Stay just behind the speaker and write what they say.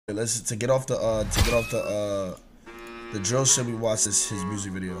Let's to get off the drill shit. We watch his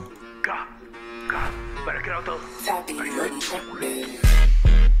music video. Better get out the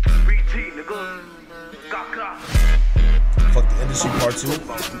Fuck the industry part 2.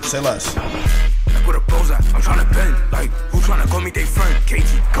 Say less. Like where the bros at? I'm tryna bend. Like who tryna call me they friend?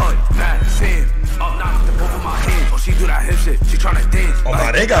 KG, cut, mad, Sam. Up now with the both of my hands. Oh, she do that hip shit. She tryna dance. Oh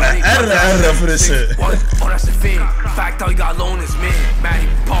my, they gotta edit for this shit. What? Oh, that's the thing. Fact out, you got loan this man. Maddie,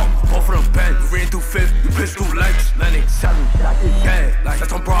 Paul, both of them bend. You ran through fifth, you pitched through legs. Lennox, 7, dead. Like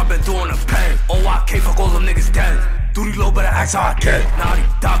that's on bro, I been doing a pen. Oh, I can't fuck all them niggas dead. Duty low, better act how I can. Now he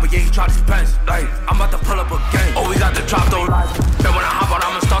died, but yeah, he tried his best. Like, I'm about to pull up again. Always got the drop though. Then when I hop out,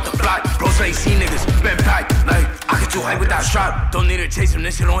 I'ma start to fly. Bro say he see niggas, been back. Like, I get too hype with that strap. Don't need to chase him,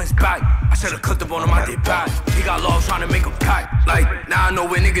 this shit on his back. I should've cooked up on him, I did bad. He got lost trying to make a pack. Like, now I know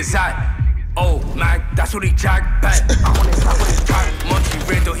where niggas at. Oh, Mac, that's what he jacked back. I wanna stop with his track. Munchie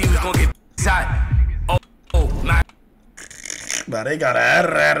ran though, he was gonna get sat. Oh, Mac. Nah, they gotta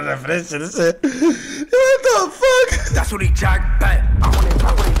edit for this shit. This shit. What the fuck? That's what he jacked back. I wanna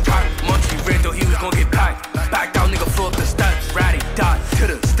talk with his track. Munchie ran though, he was gonna get packed. Backed out, nigga, flow up the steps. Ratty, dot, to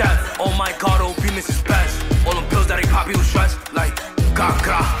the step. Oh my god, oh, Bemis is best. All them pills that they pop, he was stressed. Like,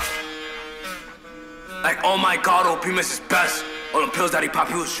 gaga. Like, oh my god, oh, Bemis is best. All them pills that he pop,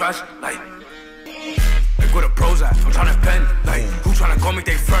 he was stressed. Like where the pros at? I'm tryna bend. Like, who tryna call me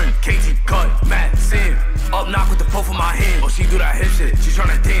they friend? KG, cut, mad, Sam. Up knock with the both of my hands. Oh, she do that hip shit. She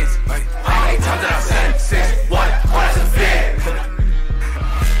tryna dance. Like, how many times did I send? 6, 1, oh, that's a fan.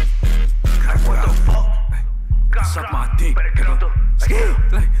 What the fuck? Like, suck my dick.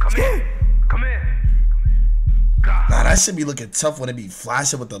 Come here. Nah, that should be looking tough when it be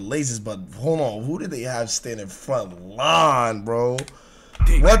flashing with the lasers, but hold on, who did they have standing front line, bro?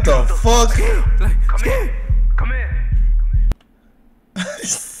 What the fuck? Come here.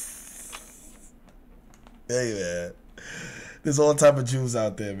 Hey, man. There's all type of Jews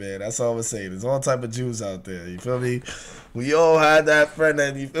out there, man. That's all I'm gonna say. There's all type of Jews out there. You feel me? We all had that friend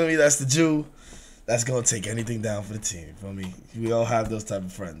that, you feel me? That's the Jew that's gonna take anything down for the team. You feel me? We all have those type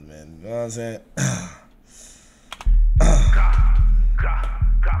of friends, man. You know what I'm saying?